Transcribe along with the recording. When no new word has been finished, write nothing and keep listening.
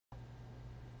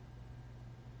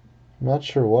I'm not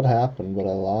sure what happened, but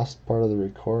I lost part of the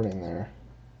recording there.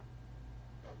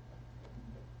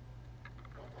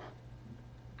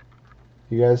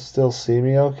 You guys still see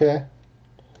me okay?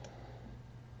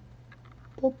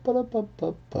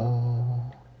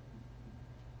 Ba-ba-da-ba-ba-ba.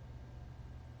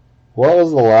 What was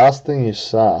the last thing you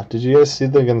saw? Did you guys see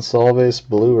the Gonsalves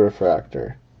blue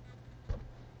refractor?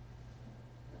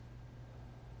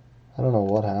 I don't know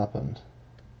what happened.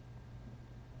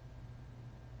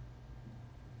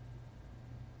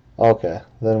 Okay,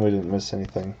 then we didn't miss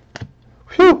anything.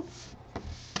 Whew!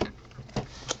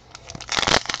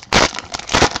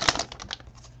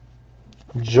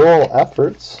 Joel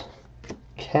Efforts,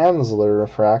 Kanzler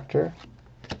refractor.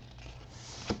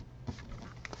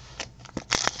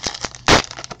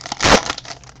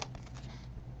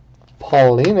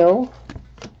 Paulino,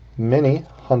 mini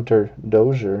Hunter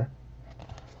Dozier.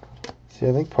 See,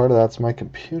 I think part of that's my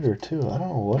computer too. I don't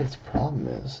know what its problem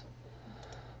is,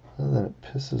 other than it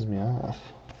pisses me off.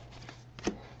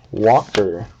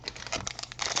 Walker.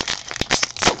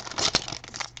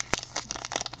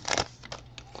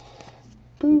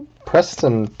 Boop.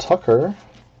 Preston Tucker,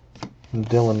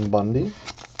 Dylan Bundy.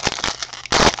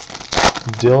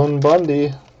 Dylan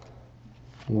Bundy,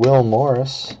 Will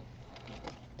Morris.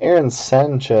 Aaron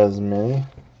Sanchez mini.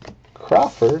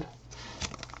 Crawford.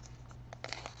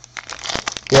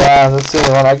 Yeah, that's the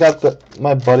only one. I got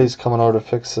my buddy's coming over to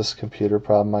fix this computer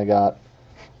problem I got.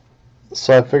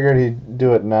 So I figured he'd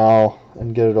do it now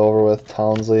and get it over with.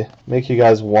 Townsley. Make you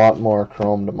guys want more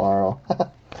Chrome tomorrow.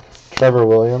 Trevor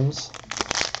Williams.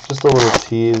 Just a little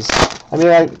tease. I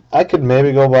mean, I could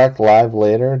maybe go back live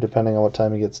later, depending on what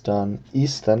time he gets done.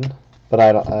 Easton. But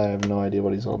I have no idea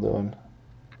what he's all doing.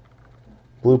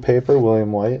 Blue paper,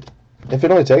 William White. If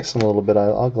it only takes him a little bit,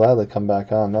 I'll gladly come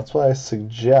back on. That's why I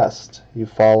suggest you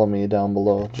follow me down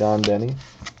below. John Denny.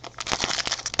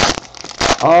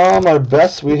 Our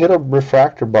best, we hit a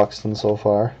refractor Buxton so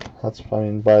far. That's, I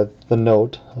mean, by the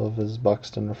note of his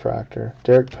Buxton refractor.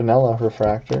 Derek Piniella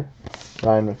refractor.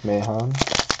 Ryan McMahon.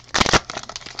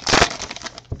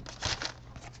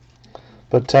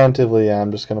 But tentatively, yeah,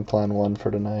 I'm just going to plan one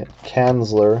for tonight.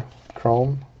 Kanzler,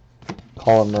 Chrome.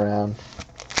 Colin Moran.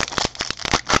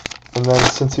 And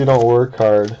then, since you don't work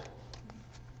hard,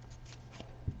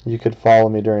 you could follow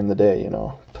me during the day, you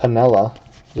know. Piniella.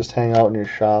 Just hang out in your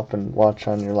shop and watch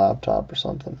on your laptop or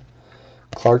something.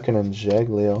 Clarkin and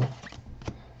Jaglio.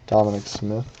 Dominic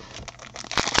Smith.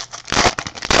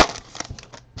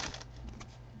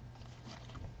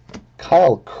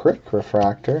 Kyle Crick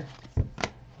refractor.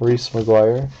 Reese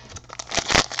McGuire.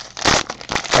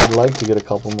 I'd like to get a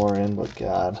couple more in, but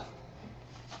God.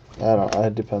 I don't know.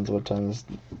 It depends what time this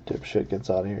dipshit gets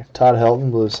out of here. Todd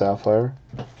Helton, Blue Sapphire.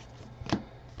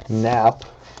 Knapp.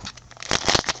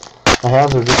 My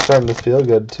hands are just starting to feel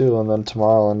good too, and then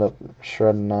tomorrow I'll end up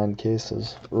shredding 9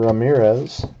 cases.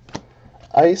 Ramirez.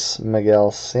 Ice,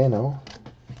 Miguel Sano.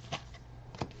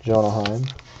 Jonah Heim.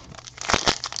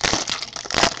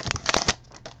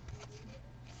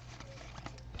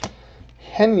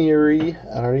 Henry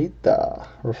Arita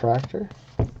refractor.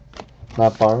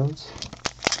 Matt Barnes.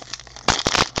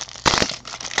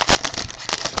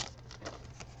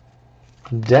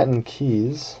 Denton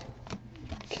Keys.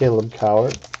 Caleb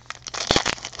Cowart.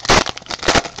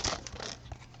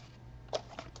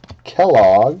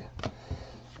 Kellogg.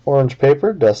 Orange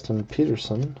paper, Dustin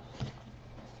Peterson.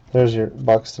 There's your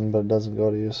Buxton, but it doesn't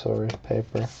go to you, sorry.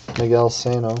 Paper. Miguel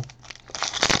Sano.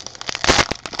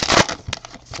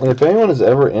 And if anyone is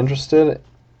ever interested,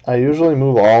 I usually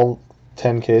move all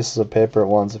 10 cases of paper at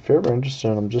once. If you're ever interested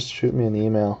in them, just shoot me an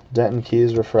email. Denton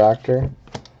Keys refractor.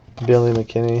 Billy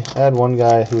McKinney. I had one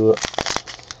guy who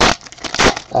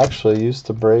actually used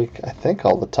to break, I think,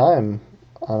 all the time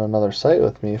on another site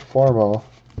with me, Formo.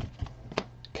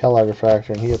 Kellogg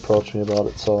refractor, and he approached me about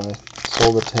it, so I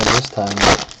sold it to him this time.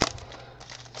 But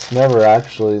it's never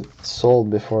actually sold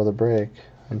before the break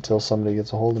until somebody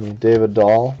gets a hold of me. David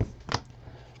Dahl.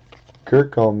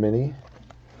 Gurko Mini.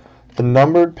 The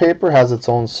numbered paper has its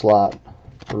own slot.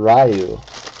 Ryu.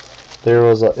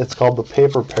 It's called the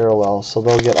paper parallel, so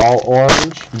they'll get all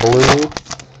orange, blue,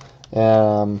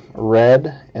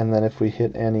 red, and then if we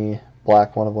hit any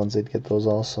black one-of-ones, they'd get those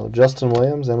also. Justin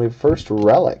Williams, and we have first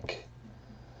relic.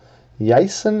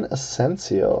 Yason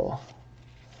Asensio.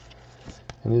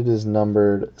 And it is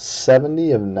numbered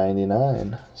 70 of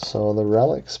 99. So the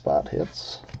relic spot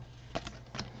hits.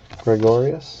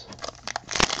 Gregorius.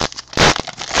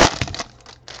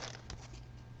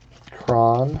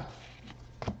 Cron.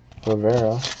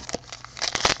 Rivera.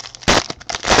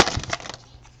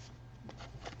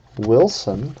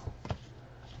 Wilson.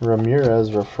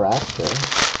 Ramirez refractor.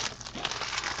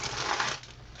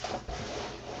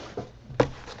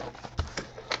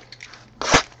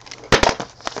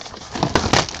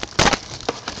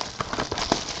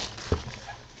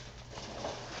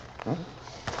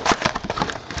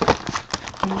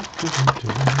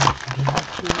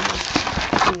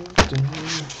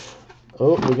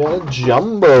 Oh, we got a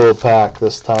jumbo pack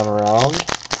this time around.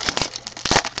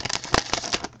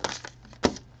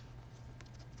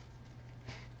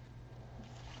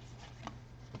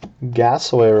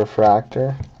 Gasaway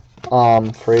refractor.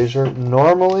 Frazier.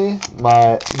 Normally,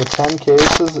 the 10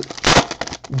 cases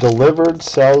delivered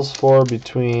sells for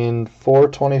between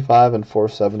 $425 and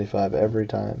 $475 every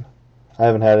time. I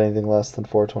haven't had anything less than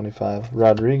 $425.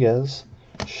 Rodriguez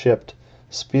shipped.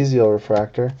 Spezio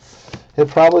refractor. It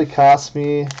probably cost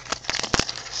me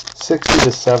 $60 to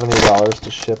 $70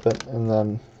 to ship it, and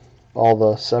then all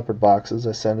the separate boxes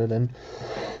I send it in.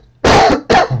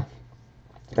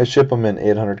 I ship them in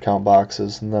 800 count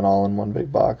boxes and then all in one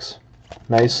big box.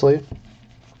 Nicely.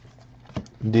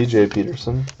 DJ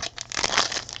Peterson.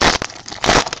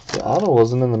 The auto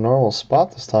wasn't in the normal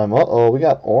spot this time. Uh-oh, we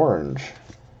got orange.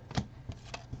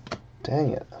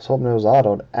 Dang it. I was hoping it was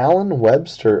autoed. Allen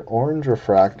Webster orange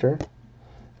refractor.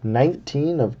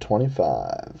 19 of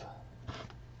 25.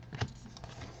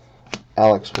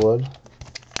 Alex Wood.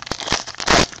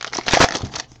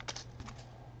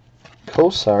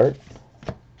 Cosart.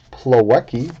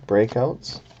 Plawecki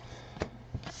breakouts.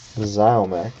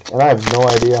 Ziomek. And I have no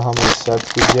idea how many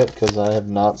sets we get because I have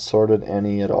not sorted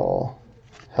any at all.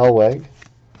 Hellweg.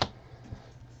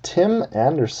 Tim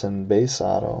Anderson base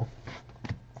auto.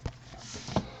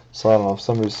 So I don't know if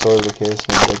somebody sorted the case,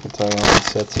 maybe they can tell you how many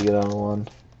sets you get out of one.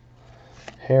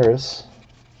 Harris.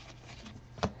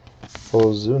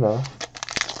 Ozuna.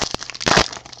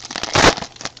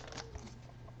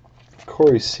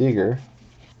 Corey Seager.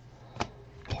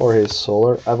 Jorge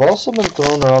Soler. I've also been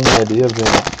throwing around the idea of doing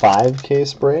a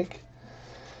 5-case break,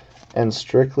 and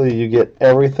strictly you get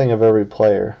everything of every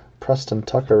player. Preston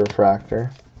Tucker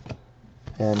refractor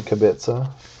and Kubica.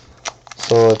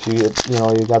 So if you get,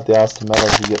 you got the Austin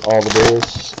Metals, you get all the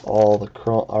base, all the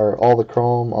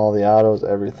chrome, all the autos,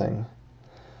 everything.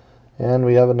 And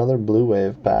we have another Blue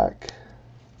Wave pack.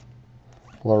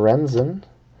 Lorenzen,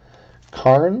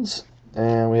 Carnes.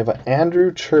 And we have an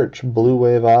Andrew Church Blue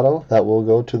Wave auto that will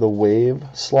go to the Wave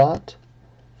slot,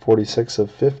 46 of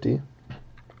 50.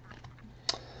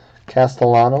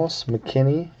 Castellanos,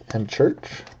 McKinney, and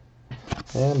Church.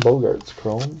 And Bogart's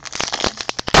chrome.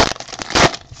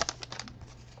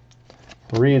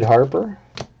 Reed Harper.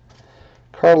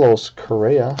 Carlos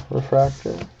Correa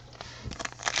refractor.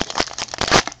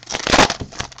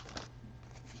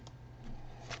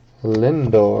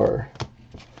 Lindor.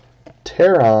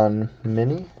 Tehran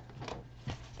Mini,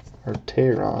 or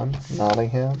Tehran,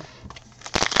 Nottingham.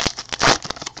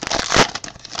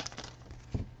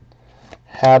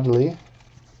 Hadley.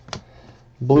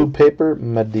 Blue Paper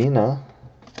Medina.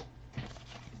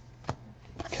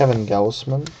 Kevin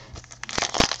Gausman.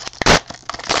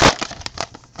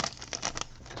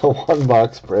 A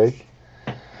 1-box break.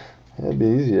 It'd be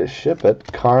easy to ship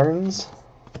it. Carnes.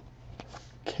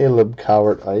 Caleb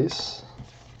Cowart Ice.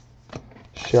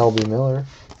 Shelby Miller.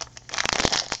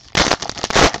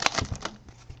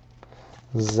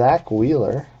 Zach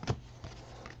Wheeler.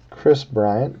 Chris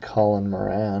Bryant. Colin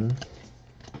Moran.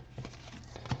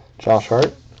 Josh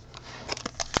Hart.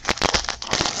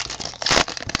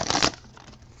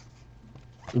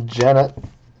 Janet.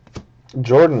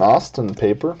 Jordan Austin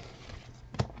paper.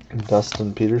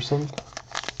 Dustin Peterson.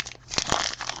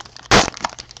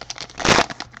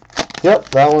 Yep,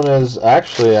 that one is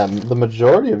actually, the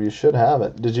majority of you should have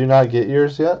it. Did you not get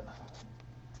yours yet?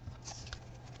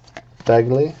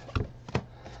 Begley.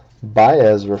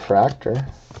 Baez refractor.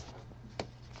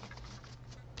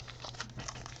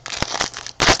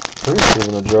 Pretty sure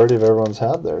the majority of everyone's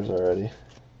had theirs already,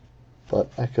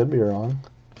 but I could be wrong.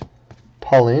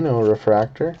 Paulino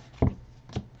refractor.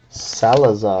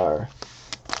 Salazar.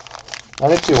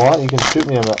 And if you want, you can shoot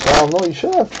me a... Well, no, you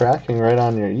should have tracking right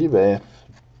on your eBay.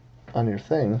 On your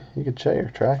thing, you could check your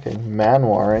tracking.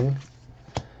 Manwaring.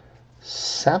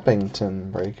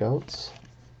 Sappington breakouts.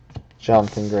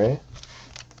 Jonathan Gray.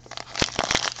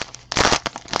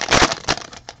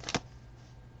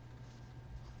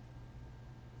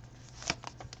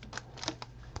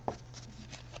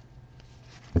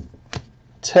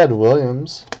 Ted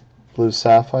Williams. Blue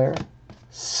Sapphire.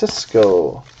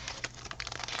 Cisco.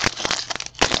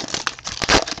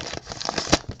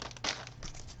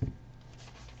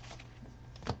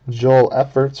 Joel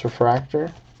Efforts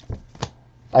refractor.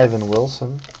 Ivan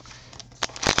Wilson.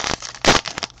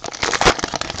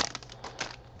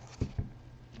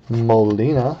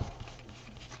 Molina.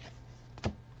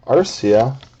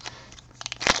 Arcia.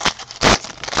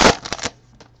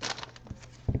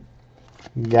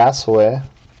 Gasaway.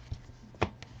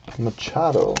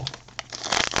 Machado.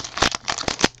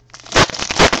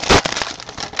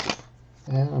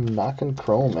 And I'm knocking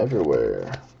chrome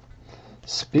everywhere.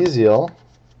 Spezial.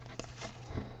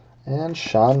 And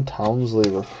Sean Townsley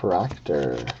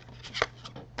refractor.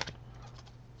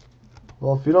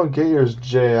 Well, if you don't get yours,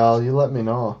 JL, you let me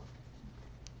know.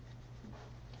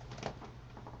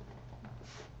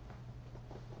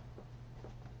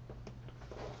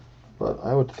 But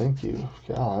I would think you.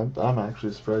 God, I'm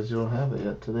actually surprised you don't have it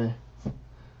yet today.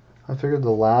 I figured the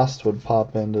last would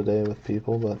pop in today with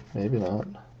people, but maybe not.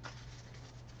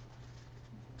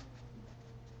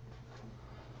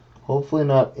 Hopefully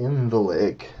not in the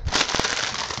lake.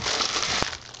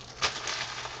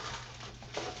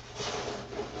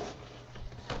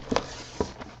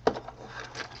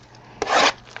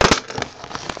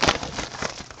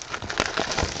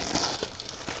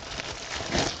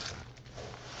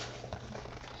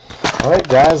 Alright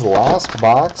guys, last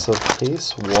box of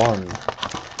case 1.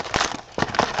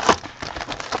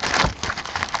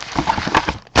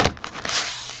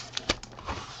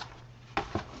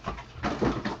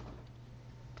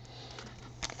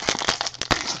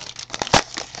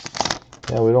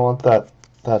 Yeah, we don't want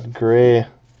that gray.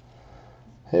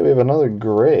 Hey, we have another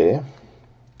gray.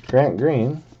 Grant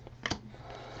Green.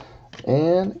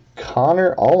 And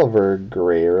Connor Oliver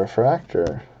gray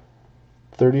refractor.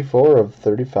 34 of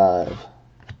 35.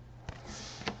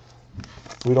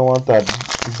 We don't want that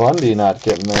Bundy not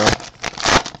getting there.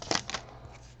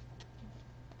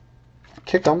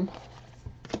 Kick 'em.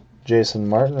 Jason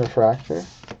Martin refractor.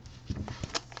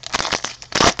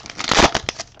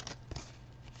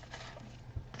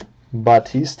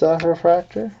 Batista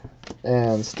refractor.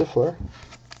 And Stifler.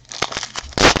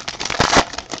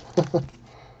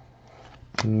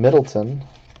 Middleton.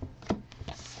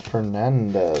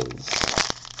 Fernandez.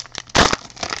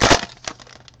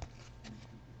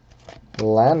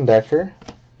 Landecker,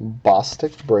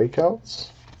 Bostic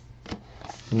breakouts,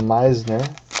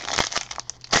 Meisner,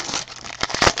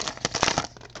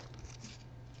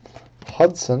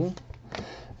 Hudson,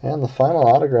 and the final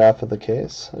autograph of the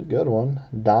case, a good one,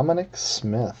 Dominic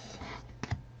Smith.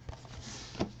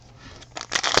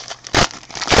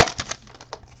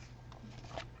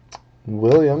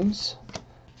 Williams,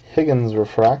 Higgins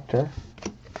refractor.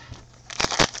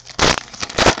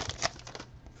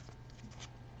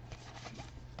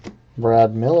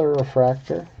 Brad Miller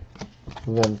refractor.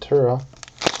 Ventura.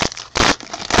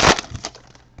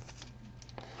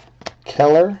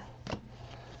 Keller.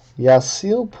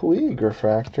 Yasiel Puig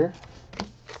refractor.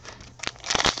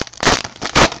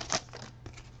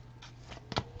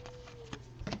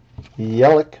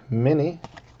 Yelich mini.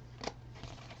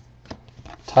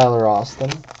 Tyler Austin.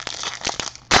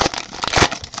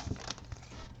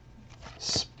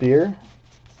 Spear.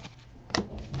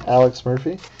 Alex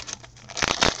Murphy.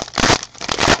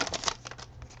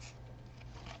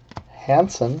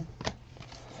 Hanson,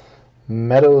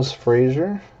 Meadows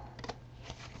Frazier,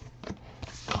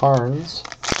 Carnes,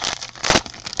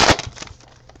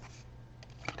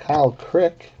 Kyle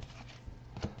Crick,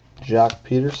 Jock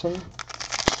Peterson,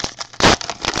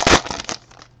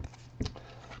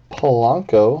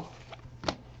 Polanco,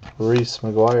 Reese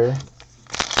McGuire,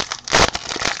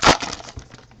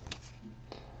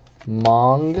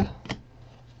 Mong,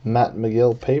 Matt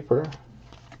McGill paper,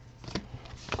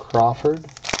 Crawford,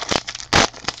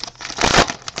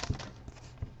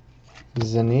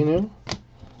 Zaninu,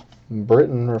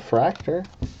 Britain refractor,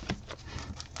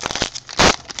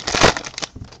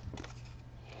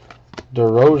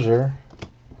 DeRozier,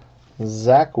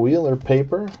 Zach Wheeler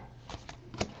paper,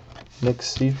 Nick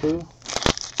Sifu,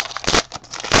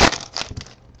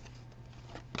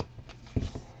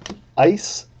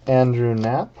 Ice, Andrew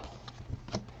Knapp,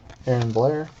 Aaron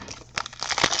Blair,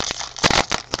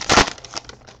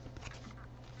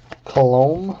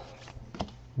 Colomb,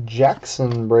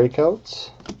 Jackson breakouts,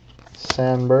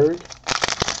 Sandberg,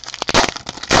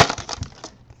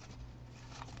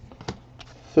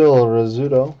 Phil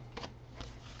Rizzuto,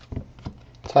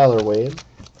 Tyler Wade,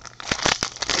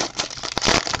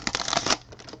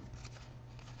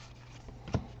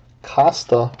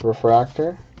 Costa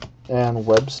refractor, and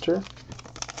Webster,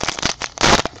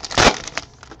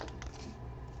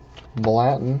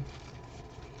 Blanton,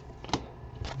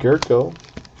 Gurko,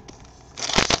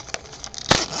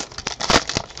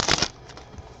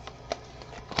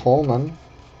 Coleman,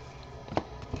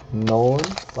 Nolan,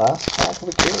 last half of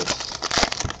the case.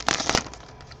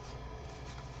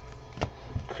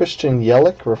 Christian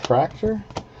Yelich refractor,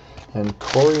 and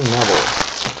Corey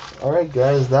Neville. Alright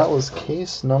guys, that was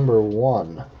case number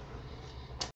 1.